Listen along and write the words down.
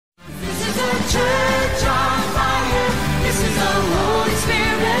is the Holy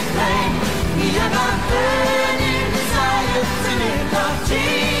Spirit flame. We have a burning desire to live up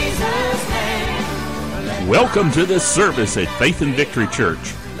Jesus' name. Welcome to this service at Faith and Victory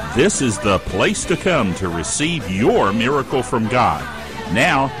Church. This is the place to come to receive your miracle from God.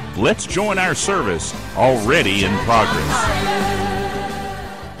 Now, let's join our service already in progress.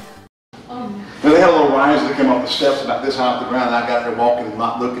 Now, they had a little rise that came up the steps about this high off the ground, and I got there walking and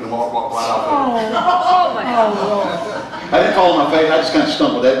not looking and walk right off of it. Oh, my God. I didn't fall on my face, I just kind of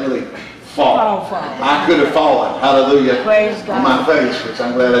stumbled. I didn't really fall. I could have fallen, hallelujah, Praise God. on my face, which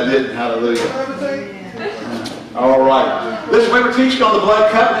I'm glad I didn't, hallelujah. All right. Listen, we were teaching on the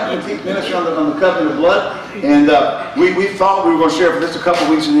blood covenant. We teach ministry on the covenant of blood. And we thought we were going to share for just a couple of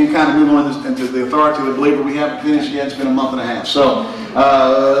weeks and then kind of move on into the authority of the believer. We haven't finished yet. It's been a month and a half. So,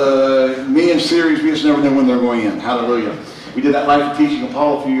 me and series, we just never know when they're going in. Hallelujah. We did that life of teaching in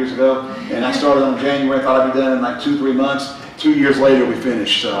Paul a few years ago. And I started on January. I thought I'd be done in like 2-3 months. 2 years later, we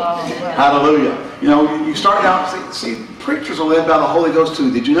finished. So, hallelujah. You know, you start out, see, preachers are led by the Holy Ghost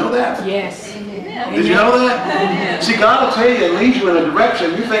too. Did you know that? Yes. Did you know that? See, God will tell you and lead you in a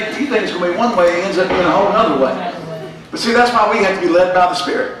direction. You think it's going to be one way, it ends up being a whole other way. But see, that's why we have to be led by the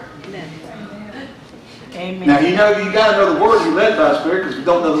Spirit. Amen. Now, you got to know the Word. You're led by the Spirit, because if you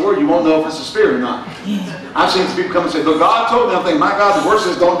don't know the Word, you won't know if it's the Spirit or not. I've seen people come and say, look, God told me. I'm thinking, my God, the Word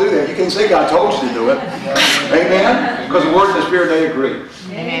says don't do that. You can't say God told you to do it. Amen? Because the Word and the Spirit, they agree.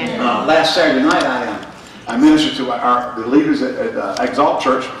 Amen. Last Saturday night, I ministered to the leaders at Exalt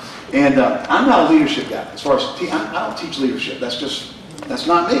Church. And I'm not a leadership guy. As far as I don't teach leadership. That's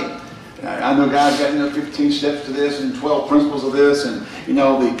not me. I know guys got 15 steps to this and 12 principles of this, and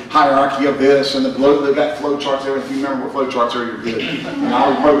the hierarchy of this, and they got flow charts there. If you remember what flow charts are, you're good. In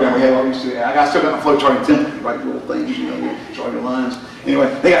our program we had all used to. I still got my flow chart in template. You write your little things, you draw your lines. Anyway,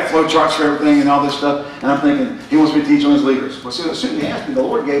 they got flow charts for everything and all this stuff. And I'm thinking, he wants me to teach on his leaders. Well, see, as soon as he asked me, the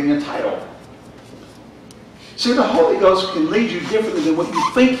Lord gave me a title. See, the Holy Ghost can lead you differently than what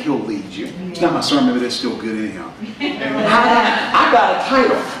you think He'll lead you. It's not my sermon, but it's still good anyhow. I got a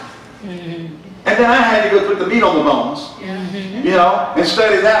title. And then I had to go put the meat on the bones, and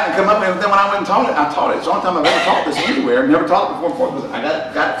study that and come up. And then when I went and taught it, I taught it. It's the only time I've ever taught this anywhere. Never taught it before. I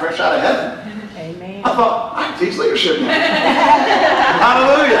got it fresh out of heaven. Amen. I thought, I can teach leadership now.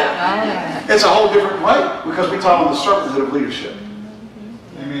 Hallelujah. It's a whole different way because we taught on the servanthood of leadership.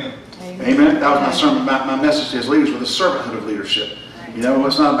 Amen. Amen. That was my sermon. My message to his leaders was the servanthood of leadership.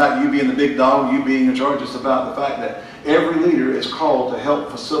 It's not about you being the big dog, you being in charge. It's about the fact that every leader is called to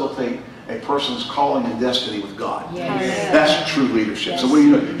help facilitate a person's calling and destiny with God. Yes. That's true leadership. Yes. So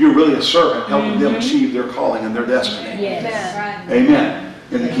you're really a servant helping them achieve their calling and their destiny. Yes. Amen.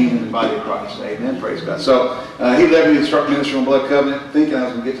 In the kingdom and body of Christ. Amen. Praise God. So he led me to start ministry on blood covenant, thinking I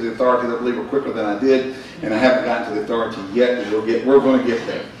was going to get to the authority of the believer quicker than I did, and I haven't gotten to the authority yet, and we're going to get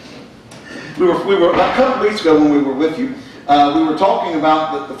there. We were a couple of weeks ago when we were with you. We were talking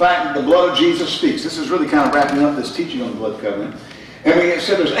about the fact that the blood of Jesus speaks. This is really kind of wrapping up this teaching on the blood covenant. And we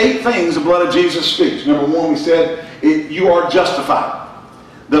said there's 8 things the blood of Jesus speaks. Number 1, we said you are justified.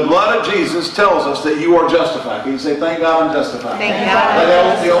 The blood of Jesus tells us that you are justified. Can you say, thank God I'm justified? Thank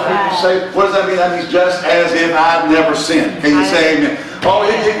God. The old people say, what does that mean? That means just as if I've never sinned. Can you say amen? Oh,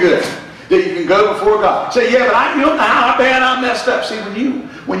 isn't it good that you can go before God? Say, yeah, but I don't know how bad I messed up. See,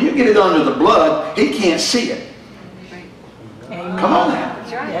 when you get it under the blood, He can't see it. Amen. Come on now.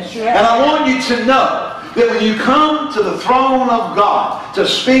 That's right. That's right. And I want you to know that when you come to the throne of God to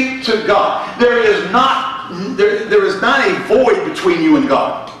speak to God, there is not a void between you and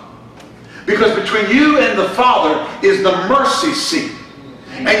God. Because between you and the Father is the mercy seat.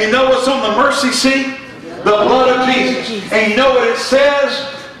 And you know what's on the mercy seat? The blood of Jesus. And you know what it says?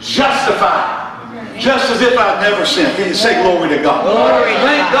 Justified. Just as if I'd never sinned. Can you say glory to God? Glory.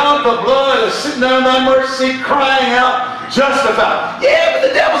 Thank God the blood is sitting there on that mercy seat crying out, justified. Yeah, but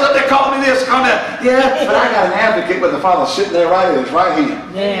the devil's up there calling me this, calling that. Yeah, but I got an advocate with the Father sitting there right at his right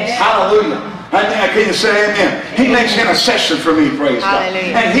hand. Yes. Hallelujah. And can you say amen? He makes intercession for me, praise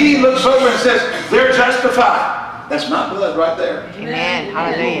Hallelujah. God. And He looks over and says, they're justified. That's my blood right there. Amen.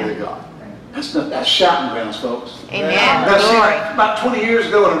 Hallelujah. Glory to God. That's shouting grounds, folks. Amen. Now, see, Glory. about 20 years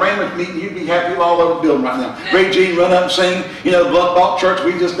ago in a Raymond meeting, you'd be happy all over the building right now. Ray Jean run up and sing, the blood-bought church,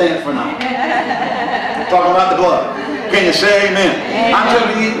 we just dance for now. Talking about the blood. Can you say amen? I'm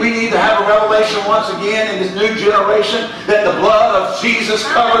telling you, we need to have a revelation once again in this new generation that the blood of Jesus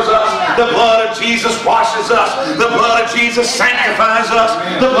covers us. The blood of Jesus washes us. The blood of Jesus sanctifies us.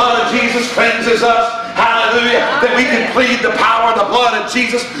 The blood of Jesus cleanses us. Hallelujah. That we can plead the power of the blood of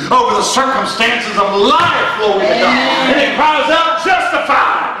Jesus over the circumstances of life. Glory to God. And it cries out,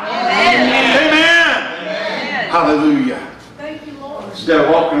 justified. Amen. Amen. Hallelujah. Instead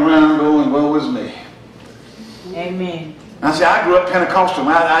of walking around going, woe is me. Amen. I say, I grew up Pentecostal.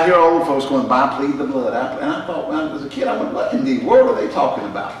 I hear old folks going, I plead the blood. And I thought, when I was a kid, I went, what in the world are they talking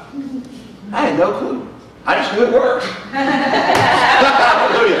about? I had no clue. I just knew it worked.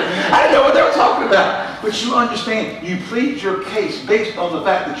 Hallelujah. I didn't know what they were talking about. But you understand, you plead your case based on the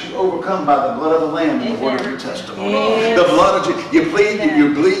fact that you overcome by the blood of the Lamb and the word of your testimony. Yes. The blood of you plead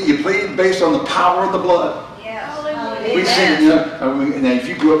based on the power of the blood. We sing, and if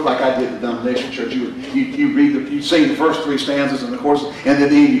you grew up like I did at the denomination church, you sing the first 3 stanzas in the chorus, and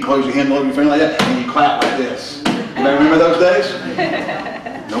then you close your hand over your finger like that, and you clap like this. Anybody remember those days?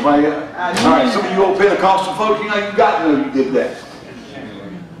 Nobody? All right, some of you old Pentecostal folks, you got to know you did that.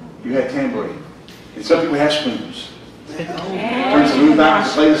 You had tambourine. And some people had spoons. Turn some loose back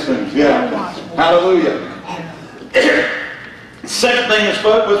and play the spoons. Yeah. Hallelujah. Second thing that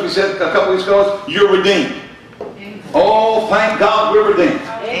spoke was, we said a couple weeks ago, is you're redeemed. Oh, thank God we're redeemed.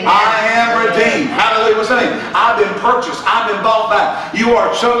 Amen. I am redeemed. Hallelujah. What's that name? I've been purchased. I've been bought back. You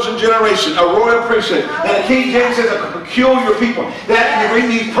are a chosen generation, a royal priesthood. And the King James says a peculiar people. That you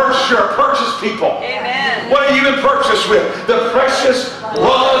means purchase. You're a purchased people. Amen. What have you been purchased with? The precious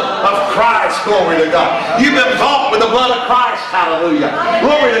blood of Christ. Glory to God. You've been bought with the blood of Christ. Hallelujah.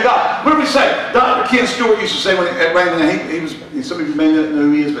 Glory to God. What do we say? Dr. Ken Stewart used to say when at Raymond, he was, some of you may not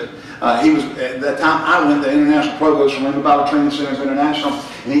know who he is, but he was, at that time, I went to the International Provost from Raymond Bible Training Centers International,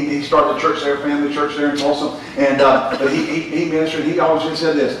 and he started a church there, family church there in Tulsa, and but he ministered, he always just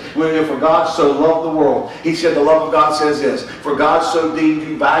said this, for God so loved the world, he said the love of God says this, for God so deemed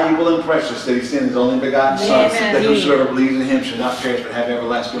you valuable and precious that he sent his only begotten Son, that whosoever believes in him should not perish but have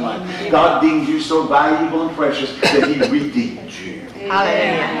everlasting life. God deemed you so valuable and precious that he redeemed you.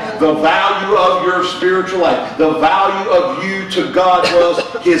 Hallelujah. The value of your spiritual life, the value of you to God was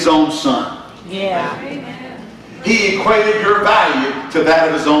his own Son. Yeah. He equated your value to that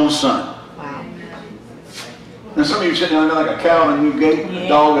of his own Son. Wow. Now some of you are sitting there like a cow in a new gate, a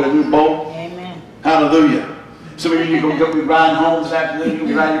dog in a new bowl. Amen. Hallelujah. Some of you are going to be riding home this afternoon, you'll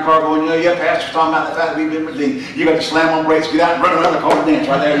be riding your car going, yeah, Pastor's talking about the fact that we've been redeemed. You got to slam on brakes, get out and run around the car and dance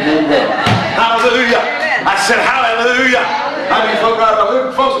right there in the middle. Hallelujah. I said hallelujah. I mean,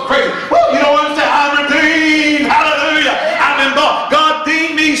 folks are crazy. Well, you don't understand. I'm redeemed. Hallelujah. I've been bought. God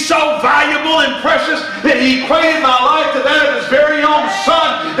deemed me so valuable and precious that he equated my life to that of his very own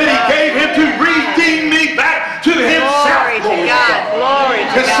Son, that he gave him to redeem me back to himself. Glory to God. Glory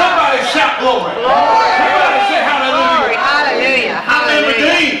to God. Can somebody shout glory? Somebody say hallelujah. Hallelujah. I've been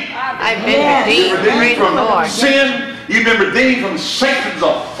redeemed. I've been redeemed. You're redeemed from sin. You've been redeemed from Satan's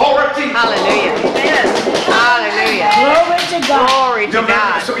authority. Hallelujah. Hallelujah. Glory to God. Glory to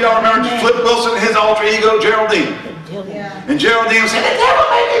God. Some of y'all remember Flip Wilson and his alter ego, Geraldine. And Geraldine said, the devil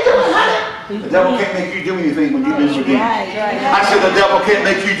made me do it, honey. The devil can't make you do anything when you've been redeemed. I said the devil can't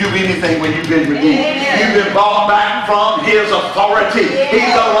make you do anything when you've been redeemed. You've been bought back from his authority. He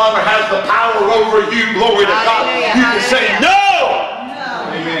no longer has the power over you. Glory to God. You can say no.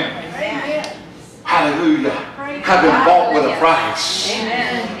 Amen. Hallelujah. I've been bought with a price.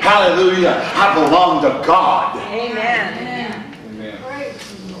 Amen. Hallelujah. I belong to God. Amen. Amen.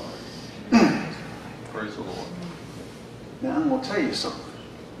 Praise the Lord. Now I'm going to tell you something.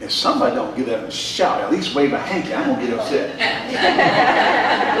 If somebody don't get up and shout, at least wave a hanky, I'm going to get upset.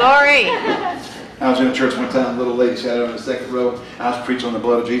 Glory. I was in a church one time, a little lady sat there on the second row. I was preaching on the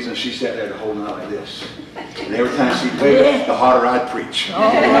blood of Jesus, and she sat there holding out like this. And every time she waved, the harder I'd preach.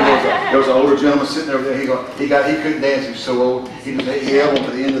 There was an older gentleman sitting over there. He couldn't dance. He was so old. He held on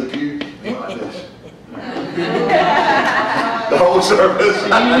to the end of the pew. He went like this. The whole service.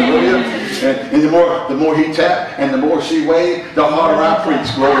 And the more he tapped and the more she waved, the harder I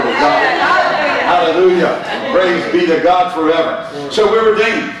preached. Glory to God. Hallelujah. Praise be to God forever. So we're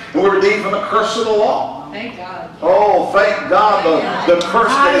redeemed. And we're redeemed from the curse of the law. Thank God. Oh, thank God. The curse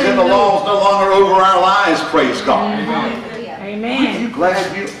that is in the law is no longer over our lives. Praise God. Amen. Are you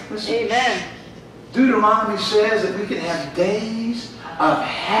glad you listen? Amen. Deuteronomy says that we can have days of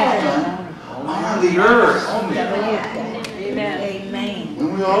heaven on the earth. Amen. Amen.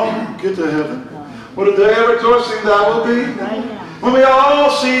 When we all get to heaven, what a day of rejoicing that will be. When we all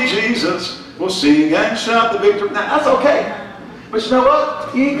see Jesus, we'll sing and shout the victory. Now, that's okay. But you know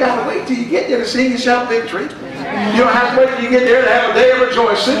what? You ain't got to wait till you get there to sing and shout victory. You don't have to wait till you get there to have a day of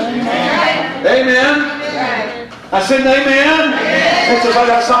rejoicing. Amen. I said amen. It's just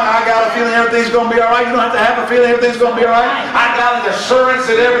like that song, I got a feeling everything's going to be all right. You don't have to have a feeling everything's going to be all right. I got an assurance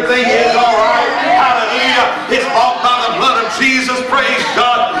that everything is all right. Hallelujah. It's bought by the blood of Jesus. Praise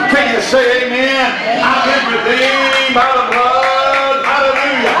God. Can you say amen? I've been redeemed by the blood.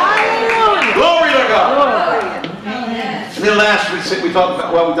 Hallelujah. Glory to God. And then last week we talked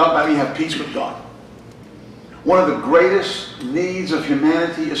about you have peace with God. One of the greatest needs of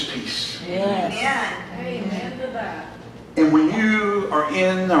humanity is peace. Yes. Amen to that. And when you are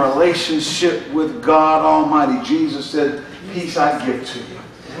in a relationship with God Almighty, Jesus said, peace I give to you.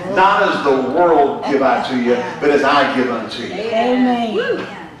 Not as the world give I to you, but as I give unto you. Amen.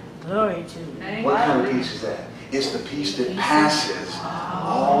 Glory to you. What kind of peace is that? It's the peace that passes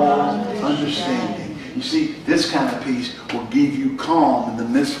all understanding. You see, this kind of peace will give you calm in the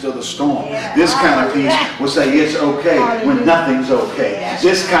midst of the storm. This kind of peace will say it's okay when nothing's okay.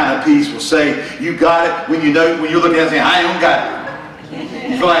 This kind of peace will say you got it when you know, when you're looking at it saying, I don't got it.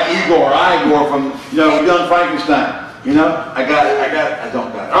 You feel like Igor from, Young Frankenstein. I got it, I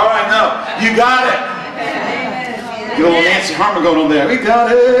don't got it. All right, no, you got it. Good old Nancy Harmon going on there. We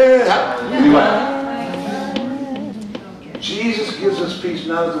got it. Anyway. Jesus gives us peace,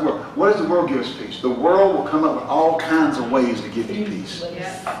 not as the world. What does the world give us peace? The world will come up with all kinds of ways to give you peace.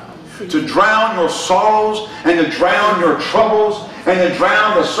 To drown your sorrows and to drown your troubles and to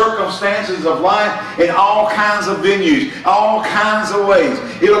drown the circumstances of life in all kinds of venues, all kinds of ways.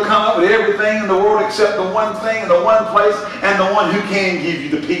 It'll come up with everything in the world except the one thing and the one place and the one who can give you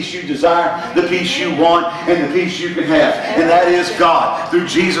the peace you desire, the peace you want, and the peace you can have. And that is God through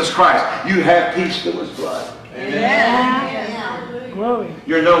Jesus Christ. You have peace through His blood. Amen. Glory.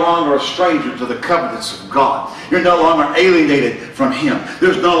 You're no longer a stranger to the covenants of God. You're no longer alienated from Him.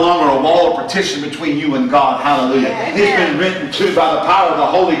 There's no longer a wall of partition between you and God. Hallelujah. It's been written to by the power of the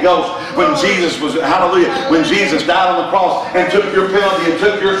Holy Ghost when Jesus was, hallelujah, when Jesus died on the cross and took your penalty and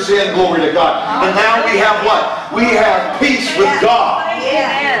took your sin, glory to God. And now we have what? We have peace with God.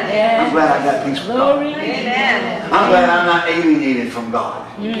 I'm glad I got peace with God. I'm glad I'm not alienated from God.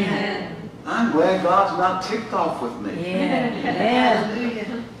 I'm glad God's not ticked off with me. Amen.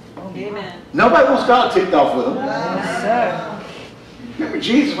 Nobody wants God ticked off with them. Yes, sir. Remember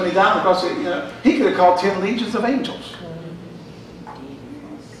Jesus when He died on the cross, He could have called 10 legions of angels.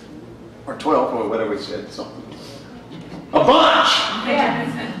 Or 12, or whatever He said. Something. A bunch.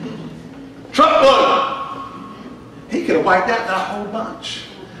 Truckload. He could have wiped out that whole bunch.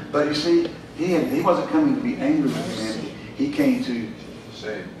 But you see, He wasn't coming to be angry with humanity. He came to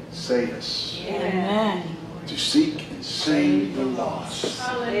save us. Amen. To seek and save the lost.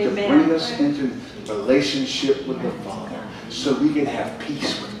 To bring us into relationship with the Father so we can have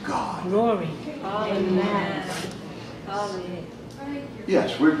peace with God. Glory. Amen.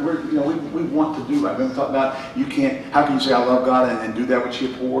 Yes, we want to do right. We've talked about how can you say I love God and do that which He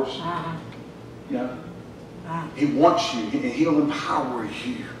abhors? He wants you and He'll empower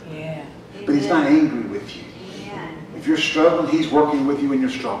you. Yeah. But He's not angry with you. If you're struggling, He's working with you in your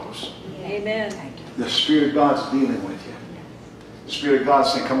struggles. Amen. The Spirit of God's dealing with you. The Spirit of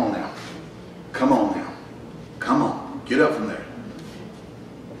God's saying, come on now. Come on now. Come on. Get up from there.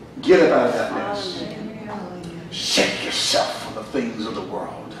 Get up out of that mess. Shake yourself from the things of the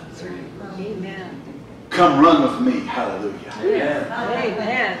world. Amen. Come run with me. Hallelujah.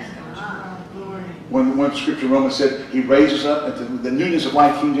 Amen. When Scripture in Romans said He raises up at the newness of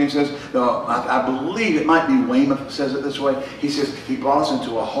life, King James says, I believe it might be Weymouth says it this way. He says He brought us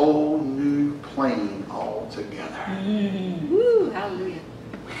into a whole new plane altogether. Woo, hallelujah.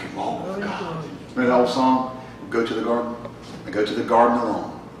 We can walk with God. Remember that old song? Go to the garden. I go to the garden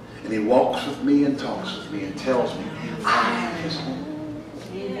alone. And He walks with me and talks with me and tells me I am His home.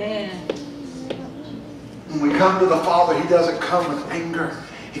 Amen. When we come to the Father, He doesn't come with anger.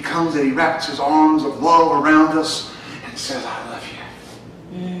 He comes and He wraps His arms of love around us and says, I love you.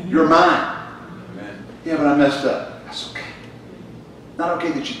 You're mine. Amen. Yeah, but I messed up. That's okay. Not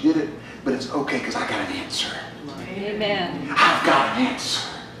okay that you did it, but it's okay because I got an answer. Amen. I've got an answer.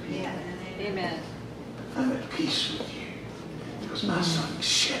 Amen. I'm at peace with you because my Son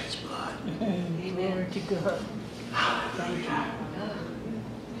shed His blood. Glory to God. Hallelujah.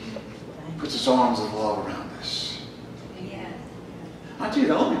 Puts His arms of love around us. I tell you,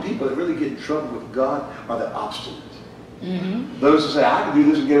 the only people that really get in trouble with God are the obstinate. Those who say, I can do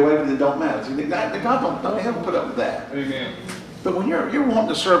this and get away with it, it don't matter. See, God don't put up with that. Amen. But when you're wanting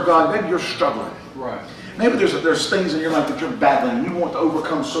to serve God, maybe you're struggling. Right. Maybe there's things in your life that you're battling and you want to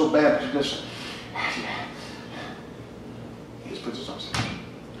overcome so bad that you just He just puts His arms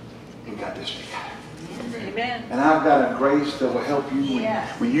in. You got this together. Amen. And I've got a grace that will help you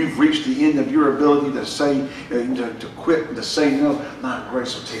when you've reached the end of your ability to say, to quit, and to say no. My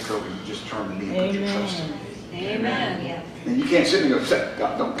grace will take over. You just turn to me and put your trust in me. Amen. And you can't sit there and go,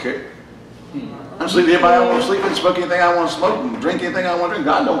 God don't care. I'm sleeping anybody I want to sleep and smoke anything I want to smoke and drink anything I want to drink.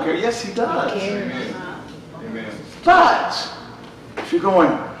 God don't care. Yes, He does. Amen. Amen. But if you're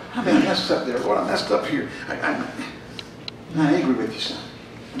going, I messed up there. Lord, I messed up here. I'm not angry with you, son.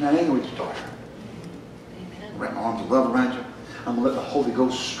 I'm not angry with your daughter. Wrap my arms of love around you. I'm going to let the Holy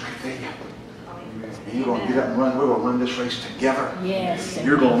Ghost strengthen you. And you're going to get up and run. We're going to run this race together. Yes.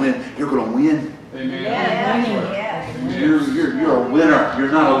 You're going to win. You're going to win. Amen. You're a winner.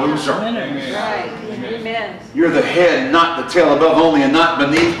 You're not a loser. Winners. Right. Amen. You're the head, not the tail, above only and not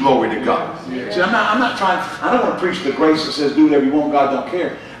beneath. Glory to God. See, I'm not trying. I don't want to preach the grace that says do whatever you want. God don't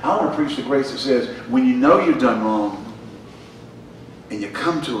care. I want to preach the grace that says when you know you've done wrong and you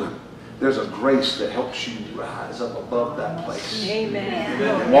come to Him, there's a grace that helps you rise up above that place. Amen.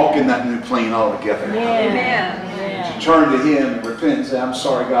 And walk in that new plane altogether. Amen. Yeah. Turn to Him and repent and say, I'm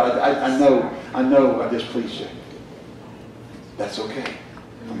sorry, God. I know I displeased you. That's okay.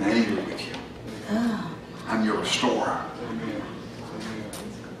 I'm not angry with you. I'm your restorer.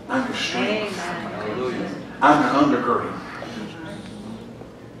 I'm your strength. Amen. I'm your undergirding.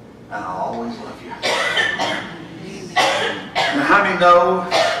 And I'll always love you. Now, how many know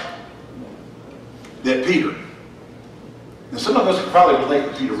that Peter, now some of us can probably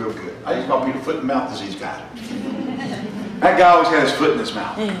relate to Peter real good. I used to call Peter foot and mouth disease guy. That guy always had his foot in his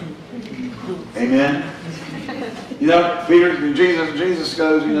mouth. Amen. You know, Peter, Jesus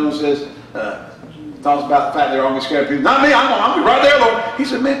goes, you know, says, talks about the fact they're always scared of people. Not me, I'll be right there, Lord. He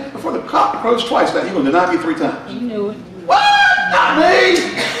said, man, before the cock crows twice, that you're going to deny me 3 times. You knew it. What? Not me!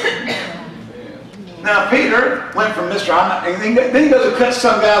 Now, Peter went from Mr. Then he goes and cuts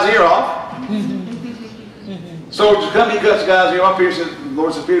some guy's ear off. Soldiers come, he cuts the guy's ear off. Peter says, the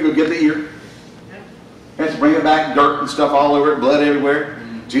Lord says, Peter, go get the ear. He has to bring it back, dirt and stuff all over it, blood everywhere.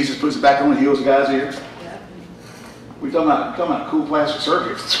 Jesus puts it back on and heals the guy's ear. We're talking about cool plastic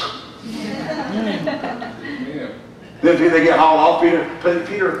surgery. Then they get hauled off. Peter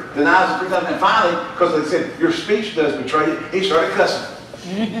denies it 3 times. And finally, because they said, your speech does betray you, he started cussing.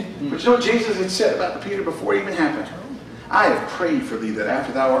 But you know what Jesus had said about Peter before it even happened? I have prayed for thee that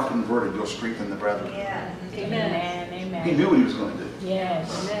after thou art converted, you'll strengthen the brethren. Amen. Amen. He knew what he was going to do. Yes.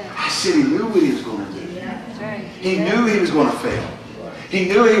 I said he knew what he was going to do. That's right. He knew he was going to fail. He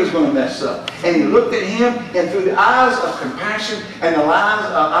knew he was going to mess up. And he looked at him, and through the eyes of compassion and the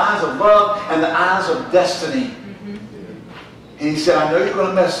eyes of love and the eyes of destiny. And he said, I know you're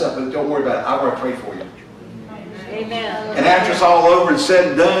going to mess up, but don't worry about it. I want to pray for you. Amen. And after it's all over and said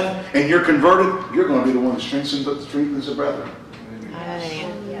and done, and you're converted, you're going to be the one that strengthens the brethren.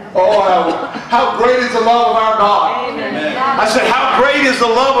 Oh, how great is the love of our God. Amen. I said, how great is the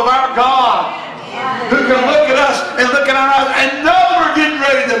love of our God, who can look at us and look at our eyes and know we're getting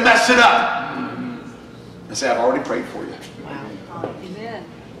ready to mess it up. I said, I've already prayed for you. Amen.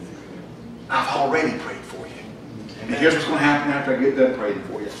 I've already prayed for you. And here's what's going to happen after I get done praying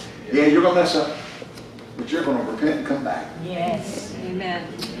for you. Yeah, you're going to mess up, but you're going to repent and come back. Yes. Amen.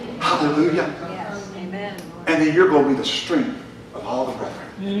 Hallelujah. Yes. Amen. And then you're going to be the strength of all the brethren.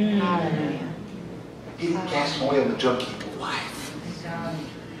 Hallelujah. He didn't cast them away on the junkie of life.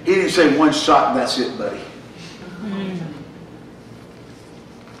 He didn't say one shot and that's it, buddy.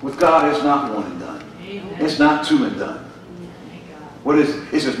 With God, it's not one and done. It's not 2 and done. What is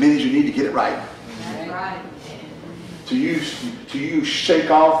it? It's as many as you need to get it right. That's right. To you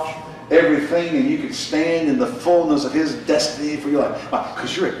shake off everything and you can stand in the fullness of His destiny for your life.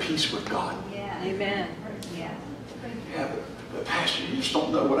 Because you're at peace with God. Amen. Yeah, but Pastor, you just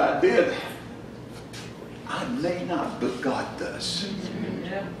don't know what I did. I may not, but God does.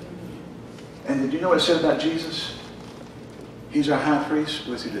 And did you know what it said about Jesus? He's our high priest.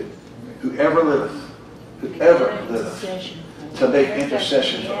 What does He do? Whoever liveth to make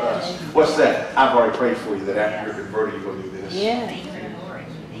intercession for us. What's that? I've already prayed for you that after you're converted, you're going to do this. Yeah.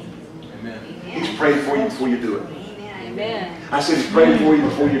 He's prayed for you before you do it. Amen. I said He's prayed for you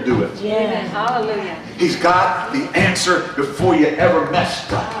before you do it. Amen. Yeah. Hallelujah. He's got the answer before you ever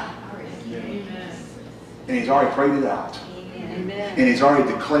messed up. And He's already prayed it out. Amen. And He's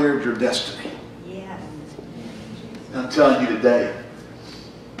already declared your destiny. I'm telling you today,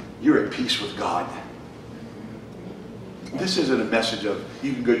 you're at peace with God. This isn't a message of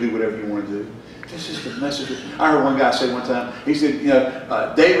you can go do whatever you want to do. This is the message. I heard one guy say one time, he said, you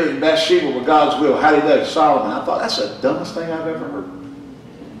know, David and Bathsheba were God's will. How did he do? Solomon. I thought, that's the dumbest thing I've ever heard.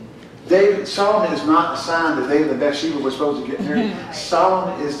 Solomon is not the sign that David and Bathsheba were supposed to get married.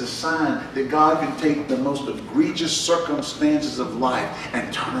 Solomon is the sign that God can take the most egregious circumstances of life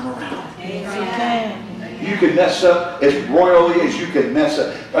and turn them around. Amen. You can mess up as royally as you can mess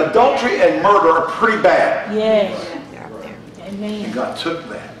up. Adultery and murder are pretty bad. Yes. And Amen. God took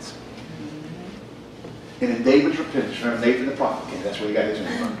that. And in David's repentance, remember Nathan the prophet came. That's where he got his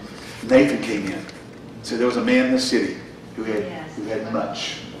name from. Nathan came in. So there was a man in the city who had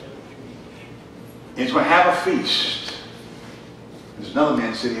much. And he's going to have a feast. There's another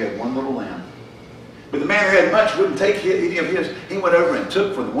man said he had one little lamb. But the man who had much wouldn't take any of his. He went over and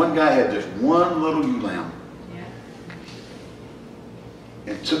took from the one guy who had just one little ewe lamb.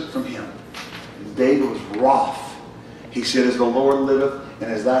 And took from him. And David was wroth. He said, as the Lord liveth,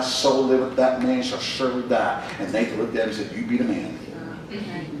 and as thy soul liveth, that man shall surely die. And Nathan looked at him and said, you be the man.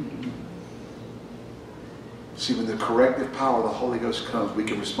 See, when the corrective power of the Holy Ghost comes, we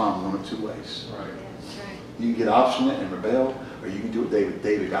can respond one of two ways. Right. You can get obstinate and rebel, or you can do what David.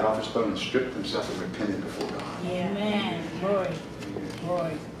 David got off his throne and stripped himself and repented before God. Amen. Glory.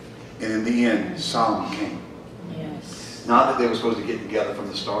 Glory. And in the end, Solomon came. Yes. Not that they were supposed to get together from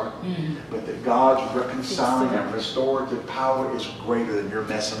the start, but that God's reconciling and restorative power is greater than your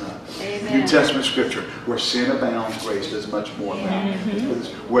messing up. Amen. New Testament scripture, where sin abounds, grace does much more abound.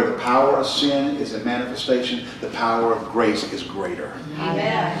 Where the power of sin is a manifestation, the power of grace is greater.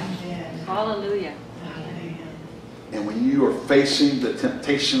 Amen. Hallelujah. And when you are facing the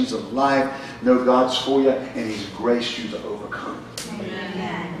temptations of life, know God's for you, and He's graced you to overcome.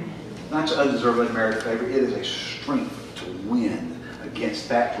 Amen. Not to undeserved, unmerited favor. It is a strength to win against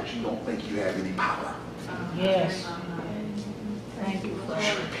that which you don't think you have any power. Yes. Thank you, Father.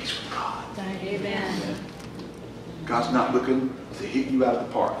 Share peace with God. Thank you. Amen. God's not looking to hit you out of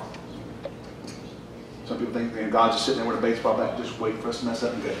the park. Some people think, man, God's just sitting there with a baseball bat, just waiting for us to mess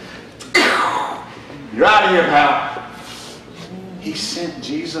up and go, you're out of here, pal. He sent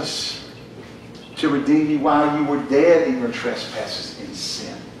Jesus to redeem you while you were dead in your trespasses and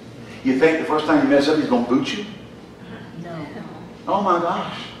sin. You think the first time you mess up, He's going to boot you? No. Oh my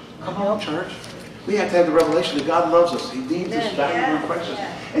gosh. Come on, church. We have to have the revelation that God loves us. He deems us valuable and precious.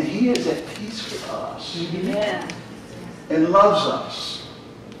 And He is at peace with us. Amen. And loves us.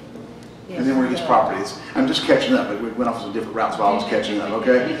 And then we're His property. I'm just catching up. We went off some different routes while I was catching up,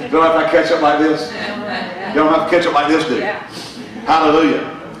 okay? You don't have to catch up like this. You don't have to catch up like this, do you?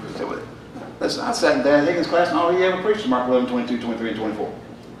 Hallelujah. Listen, I sat in Dan Higgins' class and all he ever preached was Mark 11, 22, 23, and 24.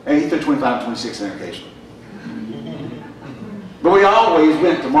 And he threw 25 and 26 in there occasionally. But we always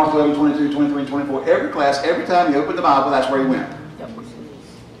went to Mark 11, 22, 23, and 24. Every class, every time he opened the Bible, that's where he went.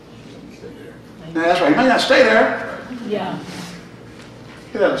 Now, that's right. He may not stay there. Yeah.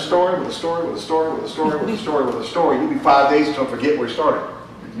 He'd have a story with a story with a story with a story with a story with a story. He'd be 5 days until he forget where he started.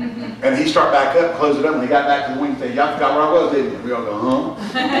 And he'd start back up, close it up. When he got back to the wing, he'd say, y'all forgot where I was, didn't you? We all go, huh?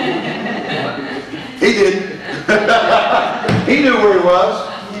 He didn't. He knew where he was.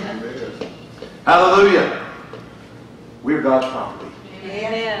 Hallelujah. We're God's property.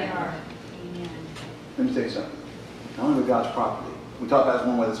 Amen. Let me tell you something. Not only we're God's property. We talk about this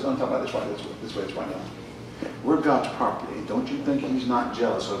one way. I'm talking about this way. This way now. We're God's property. Don't you think He's not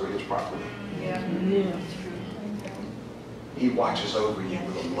jealous over His property? Yeah. He watches over you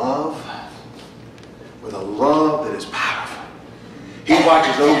with a love that is powerful. He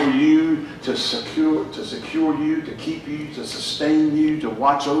watches over you to secure you, to keep you, to sustain you, to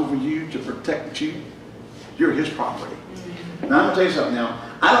watch over you, to protect you. You're His property. Now I'm going to tell you something now.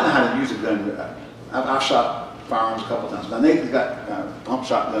 I don't know how to use a gun. I've shot firearms a couple of times. Now Nathan's got a pump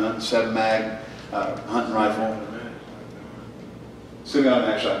shotgun, 7 mag, hunting rifle,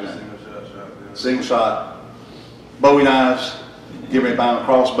 semi-automatic shotgun, single shot, Bowie knives, get ready to buy him a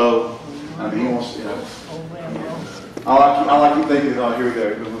crossbow. I mean, he wants, you know. All I keep thinking is, oh, here we go.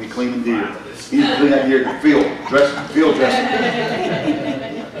 We're going to be cleaning deer. He's clean that deer in the field dressing. I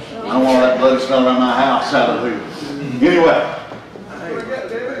don't want all that bloody smell around my house. Hallelujah. Anyway.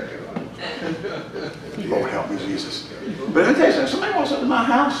 Lord help me, Jesus. But let me tell you something. Somebody walks up to my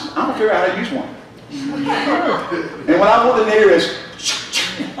house, I'm going to figure out how to use one. And when I want the nearest,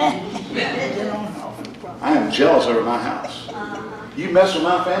 I am jealous over my house. You mess with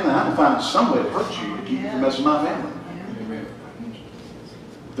my family, I'm going to find some way to hurt you to keep you from messing with my family.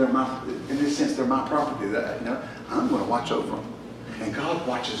 In this sense, they're my property. That, you know, I'm going to watch over them. And God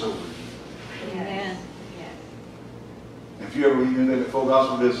watches over you. Amen. If you ever knew that full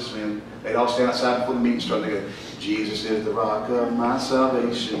gospel businessmen, they'd all stand outside before the meeting started. They go, Jesus is the rock of my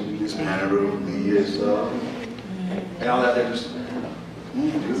salvation. His banner over me is love. And all that, they just,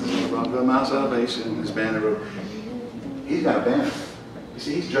 Jesus is the rock of my salvation. His banner over. He's got a banner. You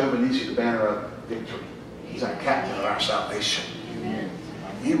see, He's Jehovah Nissi, the banner of victory. He's our captain of our salvation. Amen.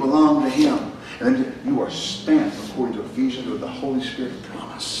 You belong to Him. And then you are stamped according to Ephesians with the Holy Spirit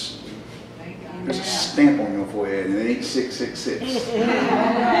promise. There's a stamp on your forehead, and it ain't 666. It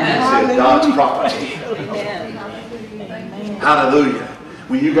says God's property. Amen. Hallelujah.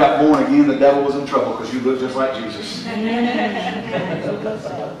 When you got born again, the devil was in trouble because you looked just like Jesus.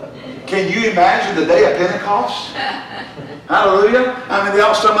 Can you imagine the day of Pentecost? Hallelujah. I mean, they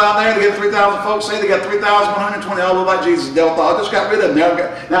all stumble out there. They get 3,000 folks say they got 3,120 all look like Jesus. The devil thought, I just got rid of them.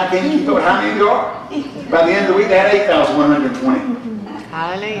 Now can you keep up with how many there are? By the end of the week, they had 8,120.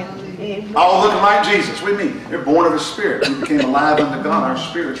 Hallelujah. All looking like Jesus. What do you mean? They're born of His Spirit. We became alive unto God. Our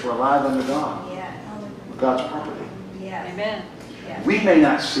spirits were alive unto God. God's property. Amen. We may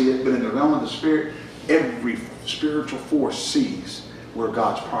not see it, but in the realm of the Spirit, every spiritual force sees we're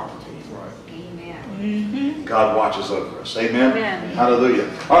God's property. God watches over us. Amen? Amen. Hallelujah.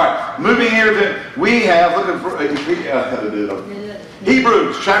 All right, moving here to, we have, looking for,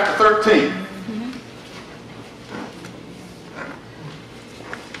 Hebrews chapter 13.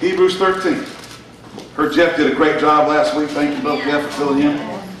 Hebrews 13. Heard Jeff did a great job last week. Thank you, Brother Jeff, for filling in.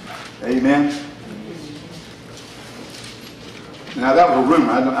 Amen. Now that was a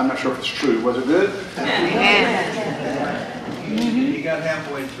rumor. I'm not sure if it's true. Was it good? He got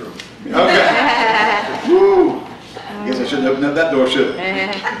halfway through. Okay. Woo. Guess I shouldn't open up that door, should I?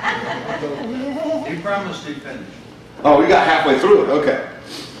 He promised he'd finish. Oh, we got halfway through it. Okay.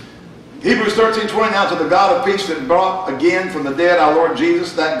 Hebrews 13:20. Now to the God of peace that brought again from the dead our Lord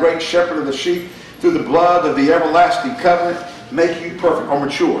Jesus, that great shepherd of the sheep, through the blood of the everlasting covenant, make you perfect or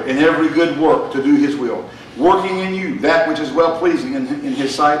mature in every good work to do His will, working in you that which is well pleasing in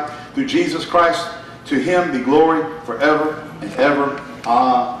His sight, through Jesus Christ. To Him be glory forever and ever.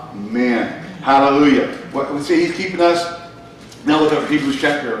 Amen. Hallelujah. Well, we see He's keeping us. Now look at Hebrews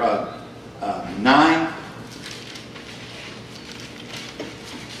chapter 9.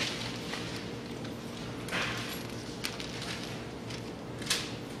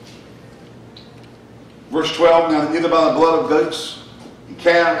 Verse 12. Now neither by the blood of goats and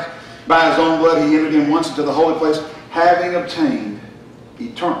calves, by His own blood He entered in once into the holy place, having obtained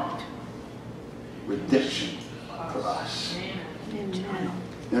eternal redemption for us.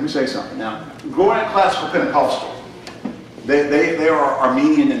 Let me say something. Now, going at classical Pentecostal, they are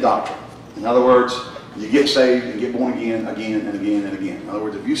Armenian in doctrine. In other words, you get saved and get born again, again and again and again. In other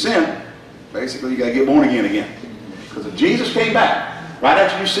words, if you sin, basically you got to get born again. Because if Jesus came back right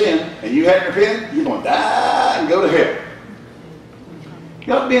after you sin and you hadn't repented, you're going to die and go to hell.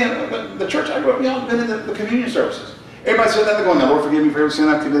 Y'all been the church I grew up, y'all been in the communion services. Everybody said that, they're going, now Lord, forgive me for every sin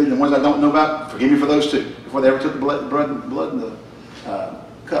I've committed, and the ones I don't know about, forgive me for those too. Before they ever took the blood and the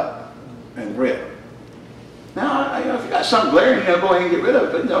cup and bread. Now, if you got something glaring, go ahead and get rid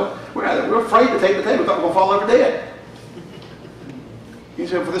of it. But we're afraid to take the table. We thought we were going to fall over dead. He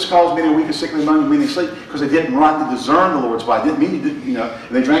said, for this cause many are weak and sickly among you, many sleep, because they didn't rightly discern the Lord's body. Didn't mean you didn't,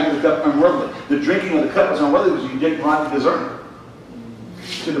 and they drank of the cup unworthily. The drinking of the cup was unworthy because you didn't rightly discern it.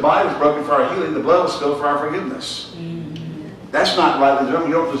 See, the body was broken for our healing, the blood was spilled for our forgiveness. That's not rightly discerned.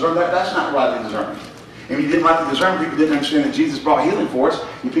 You don't discern that, that's not rightly discerned. And if you didn't rightly discern, people didn't understand that Jesus brought healing for us,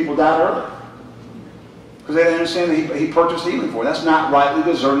 and people died early. Because they didn't understand that He purchased healing for us. That's not rightly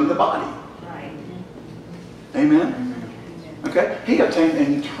discerning the body. Right. Amen? Okay? He obtained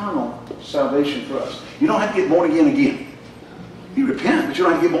an eternal salvation for us. You don't have to get born again. You repent, but you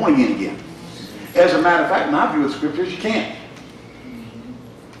don't have to get born again. As a matter of fact, in my view of the Scriptures, you can't.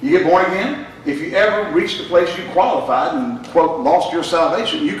 You get born again, if you ever reached the place you qualified and, quote, lost your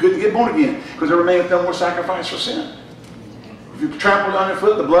salvation, you couldn't get born again because there remaineth no more sacrifice for sin. If you trampled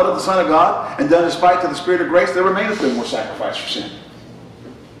underfoot the blood of the Son of God and done despite to the Spirit of grace, there remaineth no more sacrifice for sin.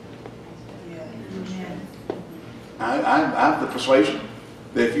 I have the persuasion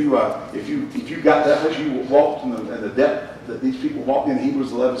that if you got that place, you walked in the depth that these people walked in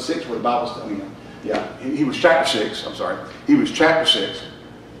Hebrews 11:6, where the Bible's telling you, Hebrews chapter 6, Hebrews chapter 6.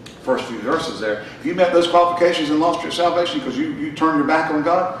 First few verses there. If you met those qualifications and lost your salvation because you turned your back on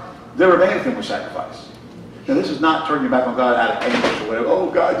God, there remaineth no more sacrifice. Now this is not turning your back on God out of anger or whatever.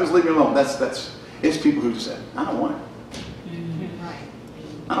 Oh God, just leave me alone. It's people who just say, I don't want it.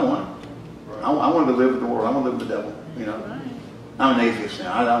 I don't want it. I want to live with the world. I want to live with the devil. I'm an atheist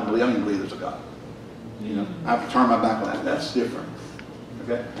now. I don't even believe there's a God. I have to turn my back on that. That's different.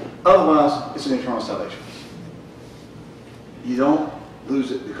 Okay. Otherwise, it's an eternal salvation. You don't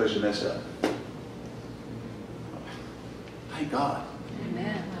lose it because you messed up. Thank God.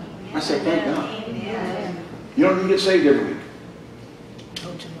 Amen. I said, thank God. Amen. You don't need to get saved every week.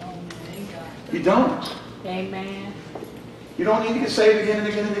 You don't. Amen. You don't need to get saved again and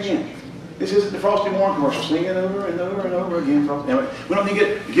again and again. This isn't the Frosty Warren commercial. Sing it over and over and over again. Anyway, we don't need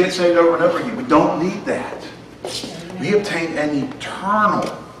to get saved over and over again. We don't need that. We obtain an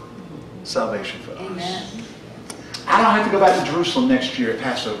eternal salvation for us. Amen. I don't have to go back to Jerusalem next year at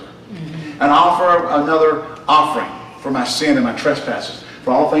Passover and offer another offering for my sin and my trespasses,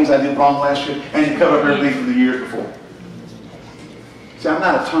 for all things I did wrong last year, and to cover up everything from the years before. See, I'm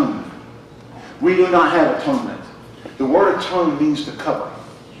not atoned. We do not have atonement. The word atone means to cover.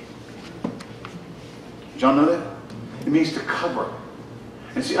 Did y'all know that? It means to cover.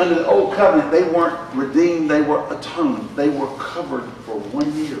 And see, under the old covenant, they weren't redeemed, they were atoned. They were covered for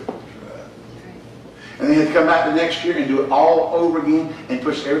 1 year. And they had to come back the next year and do it all over again and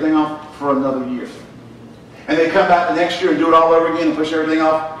push everything off for another year. And they come back the next year and do it all over again and push everything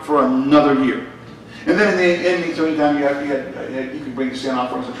off for another year. And then in the end, so anytime you can bring sin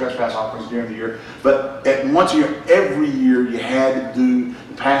offerings and trespass offerings during the year. But once a year, every year, you had to do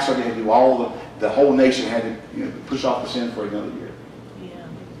the Passover. You had to do all the whole nation had to push off the sin for another year. Yeah.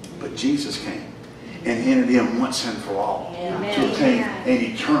 But Jesus came and entered in once and for all Amen. to obtain an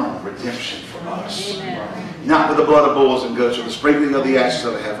eternal redemption for us. Amen. Not with the blood of bulls and goats or the sprinkling of the ashes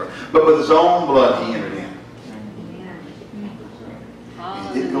of a heifer, but with his own blood he entered in.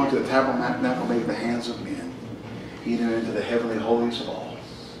 He didn't go into the tabernacle made with the hands of men. He entered into the heavenly holies of all,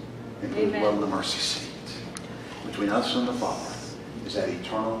 into the blood of the mercy seat. Between us and the Father is that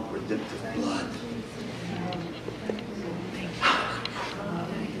eternal redemptive blood.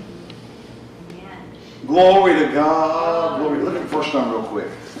 Glory to God. Glory. Look at 1 John real quick.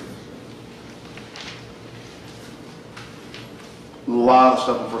 A lot of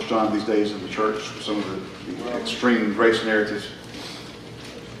stuff in 1 John these days in the church, some of the extreme grace narratives.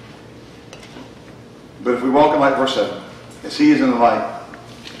 But if we walk in light, verse 7, as he is in the light,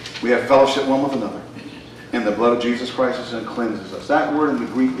 we have fellowship one with another. And the blood of Jesus Christ is and cleanses us. That word in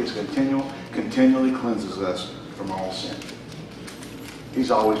the Greek is continually cleanses us from all sin. He's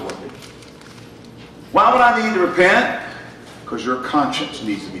always working. Why would I need to repent? Because your conscience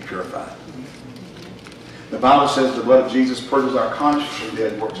needs to be purified. The Bible says the blood of Jesus purges our conscience from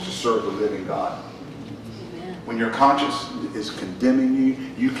dead works to serve the living God. When your conscience is condemning you,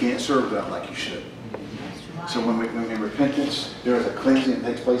 you can't serve God like you should. So when in repentance, there is a cleansing that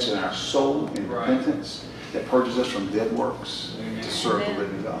takes place in our soul in repentance that purges us from dead works to serve the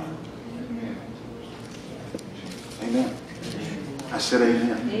living God. Amen. I said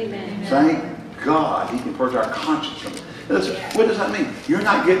amen. Amen. Thank God he can purge our conscience from it. Listen, what does that mean? You're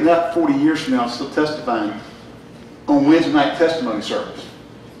not getting up 40 years from now still testifying on Wednesday night testimony service.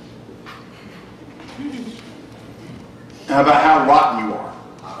 About how rotten you are.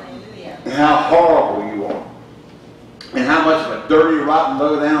 And how horrible you are. And how much of a dirty, rotten,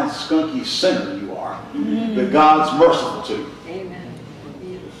 low-down, skunky sinner you are. That God's merciful to. Amen.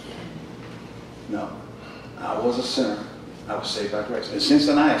 No. I was a sinner. I was saved by grace. And since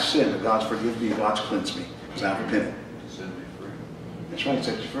then I have sinned, but God's forgiven me and God's cleansed me. Because I've repented. Set me free. That's right,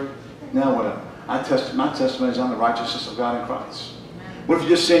 set you free. Now what? My testimony is on the righteousness of God in Christ. What if you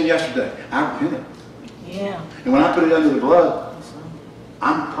just sinned yesterday? I repented. Yeah. And when I put it under the blood,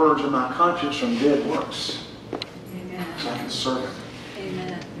 I'm purging my conscience from dead works. So I can serve Him.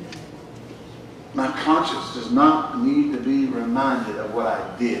 Amen. My conscience does not need to be reminded of what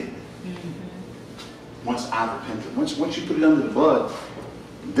I did once I repented. Once you put it under the blood,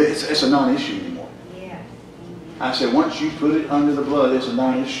 it's a non-issue anymore. I said once you put it under the blood, it's a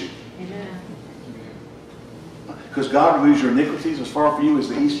non-issue. Because God removes your iniquities as far from you as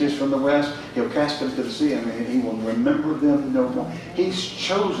the east is from the west. He'll cast them to the sea, and He will remember them no more. He's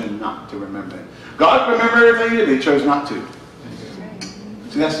chosen not to remember them. God remembered everything He did, but He chose not to.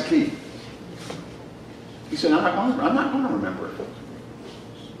 See, that's the key. He said, I'm not going to remember it.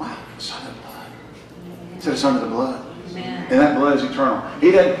 Wow, it's under the blood. He said it's under the blood. Amen. And that blood is eternal.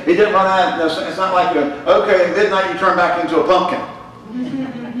 He didn't run out. No, it's not like, okay, at midnight you turn back into a pumpkin.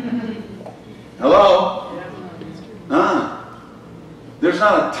 Hello? There's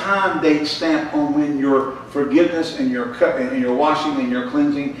not a time date stamp on when your forgiveness and your washing and your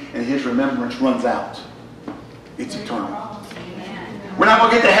cleansing and His remembrance runs out. It's eternal. We're not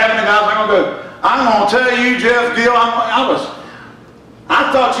going to get to heaven and God's not going to go, I'm going to tell you, Jeff Gill,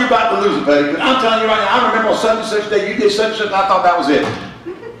 I thought you were about to lose it, buddy. But I'm telling you right now, I remember on such and such day you did such and such, and I thought that was it.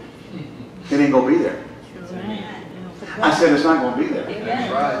 It ain't going to be there. I said it's not going to be there.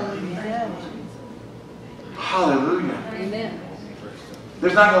 That's right. Hallelujah. Amen.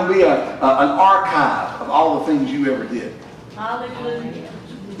 There's not going to be an archive of all the things you ever did. Hallelujah.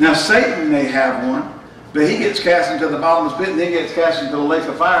 Now, Satan may have one, but he gets cast into the bottomless pit, and then he gets cast into the lake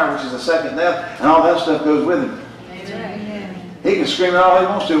of fire, which is the second death, and all that stuff goes with him. Amen. He can scream it all he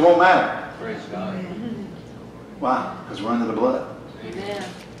wants to, it won't matter. Praise God. Why? Because we're under the blood. Amen.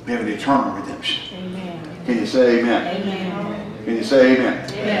 We have an eternal redemption. Amen. Can you say amen? Amen. Can you say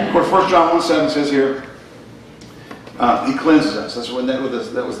amen? Amen. Of course, 1 John 1:7 says here, He cleanses us. That's what that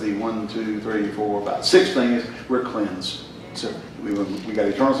was the 1, 2, 3, 4, about 6 things. We're cleansed. So we got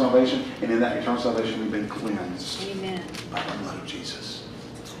eternal salvation, and in that eternal salvation we've been cleansed Amen. by the blood of Jesus.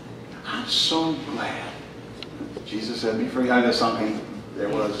 I'm so glad. Jesus set me free. I know some people, there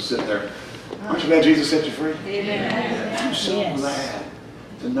was just sitting there. Aren't you glad Jesus set you free? Amen. I'm so Yes. glad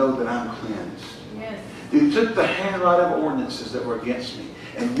to know that I'm cleansed. Yes. He took the handwriting of ordinances that were against me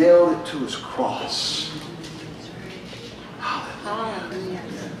and nailed it to his cross. Hallelujah. Hallelujah.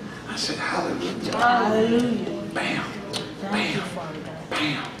 I said, hallelujah. Hallelujah. Bam, Thank you, bam, Father God.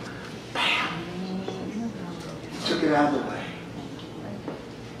 bam, bam. He took it out of the way.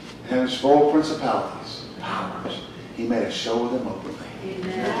 And his four principalities, powers, he made a show of them openly.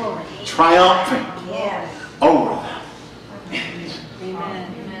 Amen. Triumphing Yes. over them.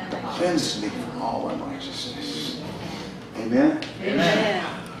 Amen. Cleanse me from all unrighteousness. Amen? Amen.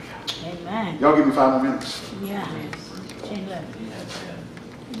 Amen. Y'all give me 5 more minutes. Yeah. 10 left.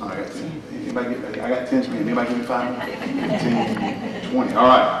 Oh, I got 10. Anybody get, I got 10 for me. Anybody give me 5? 10, 20. All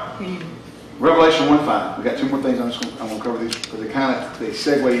right. Revelation 1:5. We got 2 more things. I'm going to cover these because they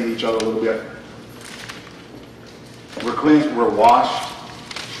segue into each other a little bit. We're cleansed. We're washed.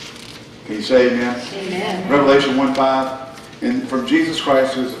 Can you say amen? Amen. Revelation 1:5. And from Jesus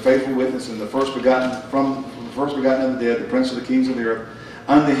Christ, who is the faithful witness and the first begotten from the first begotten of the dead, the Prince of the kings of the earth,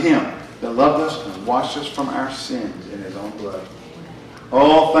 unto him that loved us and washed us from our sins in his own blood.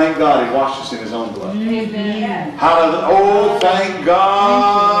 Oh, thank God he washed us in his own blood. Amen. Hallelujah. Oh, thank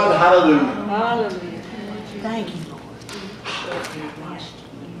God. Hallelujah. Hallelujah. Thank you, Lord.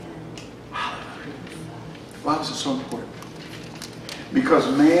 Why was it so important? Because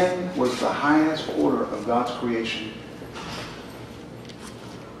man was the highest order of God's creation,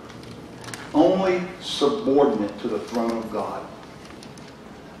 only subordinate to the throne of God.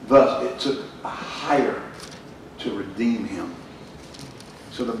 Thus, it took a higher to redeem him.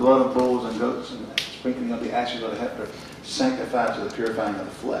 So the blood of bulls and goats and sprinkling of the ashes of the heifer sanctified to the purifying of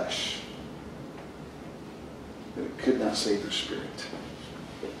the flesh. But it could not save your spirit.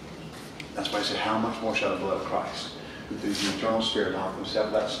 That's why I said, how much more shall the blood of Christ, who through the eternal spirit offered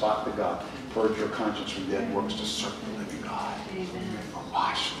himself without spot to God, purge your conscience from dead works to serve the living God. Amen. Or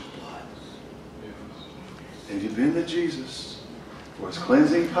wash with blood. Have you been to Jesus for his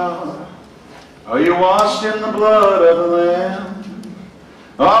cleansing power? Are you washed in the blood of the Lamb?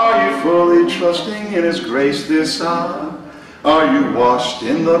 Are you fully trusting in his grace this hour? Are you washed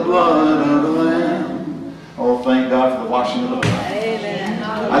in the blood of the Lamb? Oh, thank God for the washing of the blood. Amen.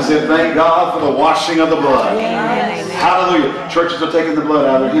 I said, thank God for the washing of the blood. Amen. Hallelujah. Churches are taking the blood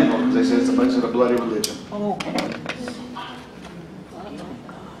out of their hymnal because they say it's a place of the bloody religion. Oh,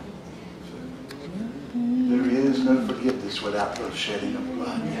 There is no forgiveness without the shedding of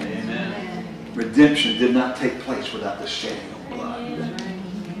blood. Amen. Redemption did not take place without the shedding of blood.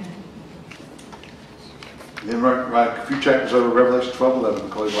 Then right a few chapters over, Revelation 12:11, we'll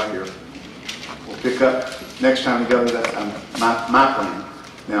close right here. We'll pick up next time together. That's my plan.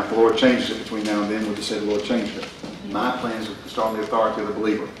 Now, if the Lord changes it between now and then, we'll just say the Lord changed it. My plan is to start on the authority of the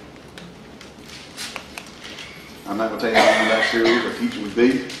believer. I'm not going to tell you how long that series or teaching would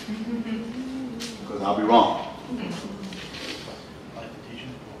be, because I'll be wrong.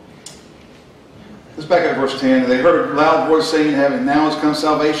 Let's back up to verse 10. And they heard a loud voice saying in heaven, now has come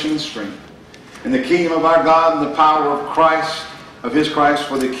salvation and strength, and the kingdom of our God and the power of Christ, of his Christ,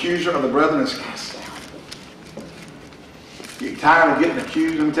 for the accuser of the brethren is cast down. You're tired of getting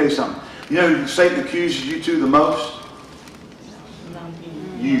accused? Let me tell you something. You know who Satan accuses you to the most?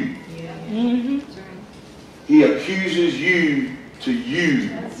 You. He accuses you to you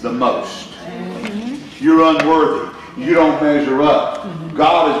the most. You're unworthy. You don't measure up.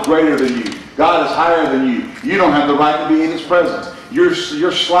 God is greater than you. God is higher than you. You don't have the right to be in his presence. You're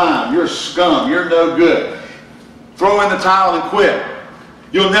slime. You're scum. You're no good. Throw in the towel and quit.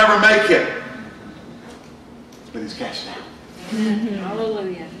 You'll never make it. But he's cast down.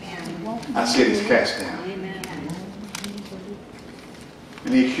 Hallelujah. I said he's cast down. Amen.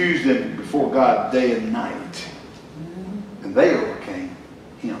 And he accused them before God day and night. And they overcame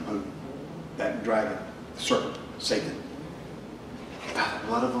him, who, that dragon, the serpent, Satan, by the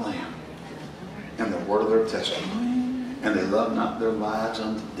blood of the Lamb and the word of their testimony. And they loved not their lives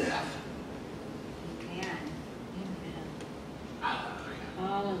unto death.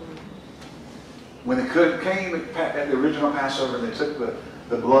 Hallelujah. When it came at the original Passover, they took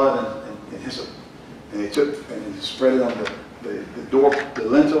the blood and hyssop, and they took and spread it on the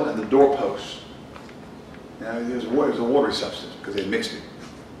lintel and the doorpost. Now it was a watery substance because they mixed it.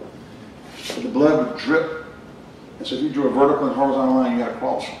 But the blood would drip. And so if you drew a vertical and horizontal line, you had a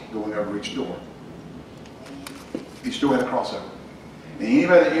cross going over each door. You still had a crossover. And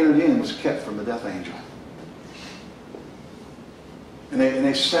anybody that entered in was kept from the death angel. And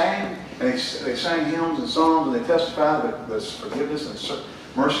they sang hymns and songs, and they testified that there's forgiveness and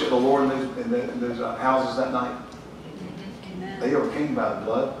mercy of the Lord in those houses that night? Amen. They overcame by the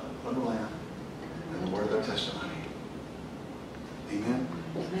blood of the Lamb and the word of their testimony. Amen?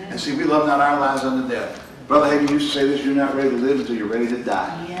 And see, we love not our lives unto death. Brother Hagin used to say this, you're not ready to live until you're ready to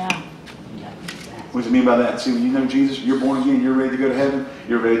die. Yeah. What does it mean by that? See, when you know Jesus, you're born again, you're ready to go to heaven,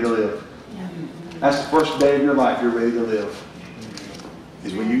 you're ready to live. That's the first day of your life you're ready to live.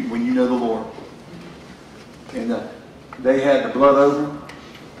 Is when you know the Lord. And they had the blood over them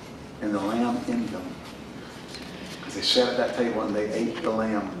and the lamb in them. Because they sat at that table and they ate the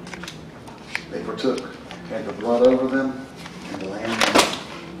lamb. They partook. They had the blood over them and the lamb in them.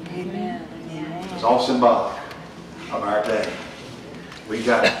 Amen. It's all symbolic of our day. We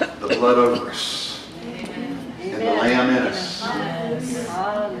got the blood over us and the lamb in us.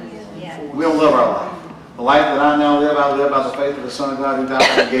 We don't love our life. The life that I now live, I live by the faith of the Son of God who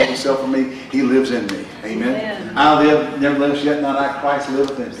died and gave himself for me. He lives in me. Amen. I live, nevertheless, yet not I, Christ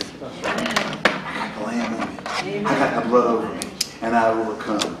liveth in me. I got the lamb in me. I got the blood over me. And I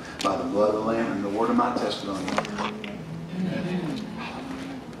overcome by the blood of the lamb and the word of my testimony.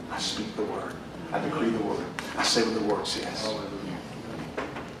 I speak the word. I decree the word. I say what the word says.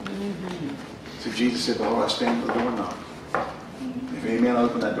 So Jesus said, behold, I stand at the door and knock. If any man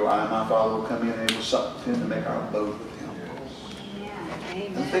open that door, I and my Father will come in and will sup with him and make our abode with him.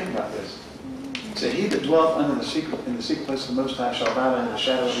 Now think about this. It said, he that dwelleth in the secret place of the Most High shall abide under the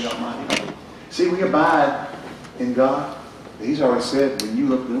shadow of the Almighty. See, we abide in God. He's already said, when you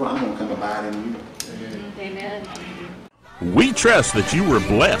look at the door, I'm going to come abide in you. Amen. We trust that you were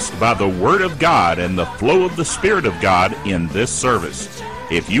blessed by the Word of God and the flow of the Spirit of God in this service.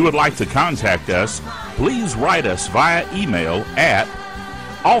 If you would like to contact us, please write us via email at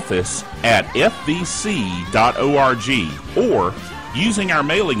office@fvc.org or using our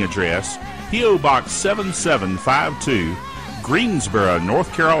mailing address, P.O. Box 7752, Greensboro,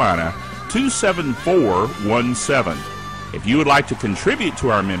 North Carolina, 27417. If you would like to contribute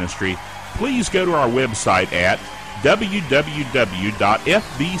to our ministry, please go to our website at www.fvc.org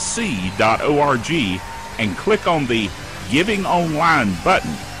and click on the Giving Online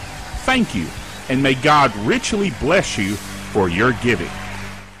button. Thank you, and may God richly bless you for your giving.